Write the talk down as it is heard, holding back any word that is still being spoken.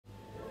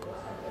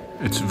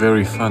It's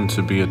very fun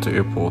to be at the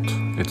airport.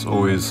 It's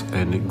always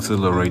an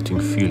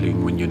exhilarating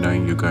feeling when you know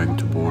you're going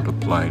to board a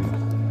plane.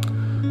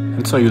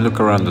 And so you look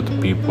around at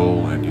the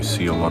people and you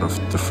see a lot of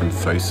different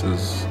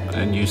faces,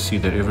 and you see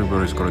that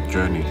everybody's got a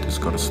journey that's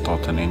got a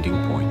start and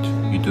ending point.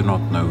 You do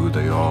not know who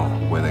they are,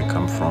 where they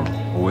come from,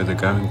 or where they're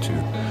going to.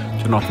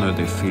 You do not know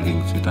their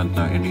feelings, you don't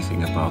know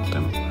anything about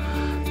them.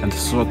 And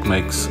this is what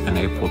makes an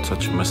airport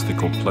such a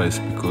mystical place,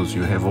 because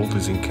you have all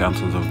these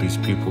encounters of these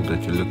people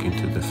that you look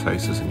into their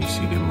faces and you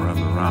see them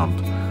roam around,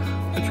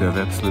 but you have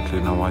absolutely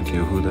no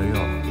idea who they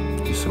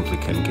are. You simply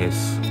can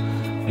guess.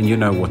 And you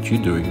know what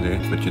you're doing there,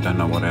 but you don't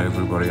know what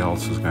everybody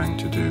else is going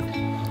to do.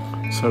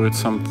 So it's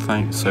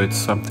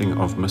something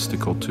of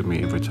mystical to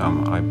me every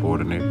time I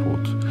board an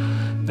airport.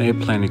 The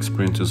airplane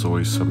experience is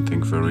always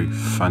something very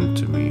fun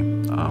to me.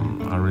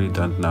 I really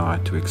don't know how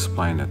to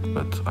explain it,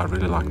 but I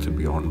really like to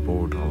be on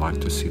board. I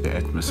like to see the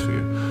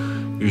atmosphere.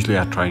 Usually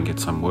I try and get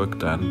some work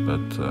done,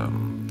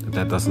 but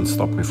that doesn't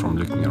stop me from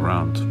looking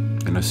around.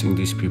 Seeing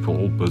these people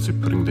all busy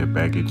putting their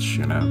baggage,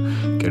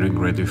 getting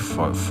ready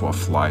for a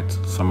flight.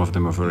 Some of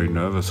them are very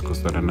nervous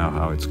because they don't know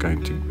how it's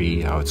going to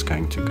be, how it's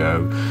going to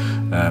go,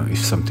 if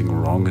something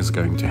wrong is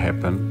going to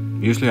happen.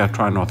 Usually I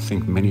try not to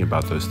think many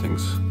about those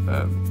things,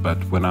 but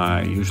when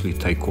I usually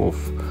take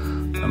off,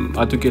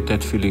 I do get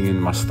that feeling in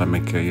my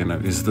stomach,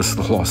 is this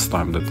the last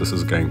time that this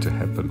is going to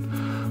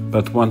happen?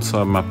 But once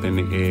I'm up in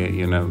the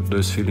air,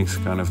 those feelings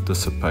kind of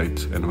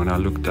dissipate, and when I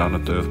look down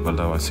at the earth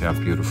below, I see how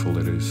beautiful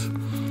it is.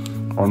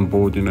 On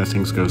board,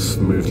 things go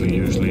smoothly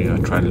usually. I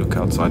try to look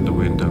outside the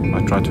window.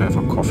 I try to have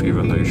a coffee,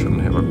 even though you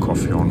shouldn't have a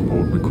coffee on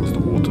board because the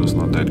water is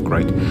not that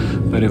great.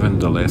 But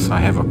nevertheless, I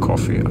have a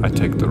coffee. I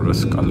take the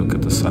risk. I look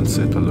at the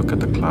sunset. I look at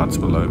the clouds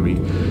below me.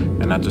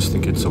 And I just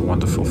think it's a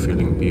wonderful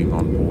feeling being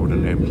on board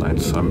an airplane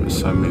so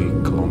many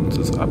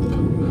kilometers up.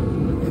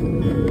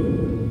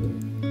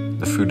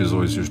 The food is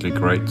always usually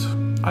great.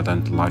 I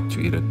don't like to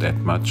eat it that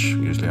much.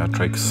 Usually I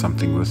take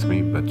something with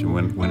me, but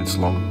when it's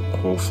long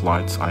haul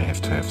flights, I have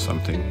to have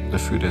something. The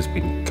food has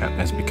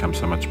become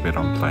so much better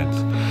on planes.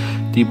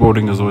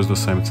 Deboarding is always the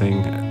same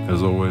thing.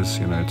 As always,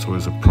 it's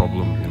always a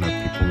problem.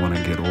 People want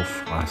to get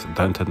off. I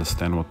don't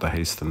understand what the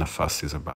haste and the fuss is about.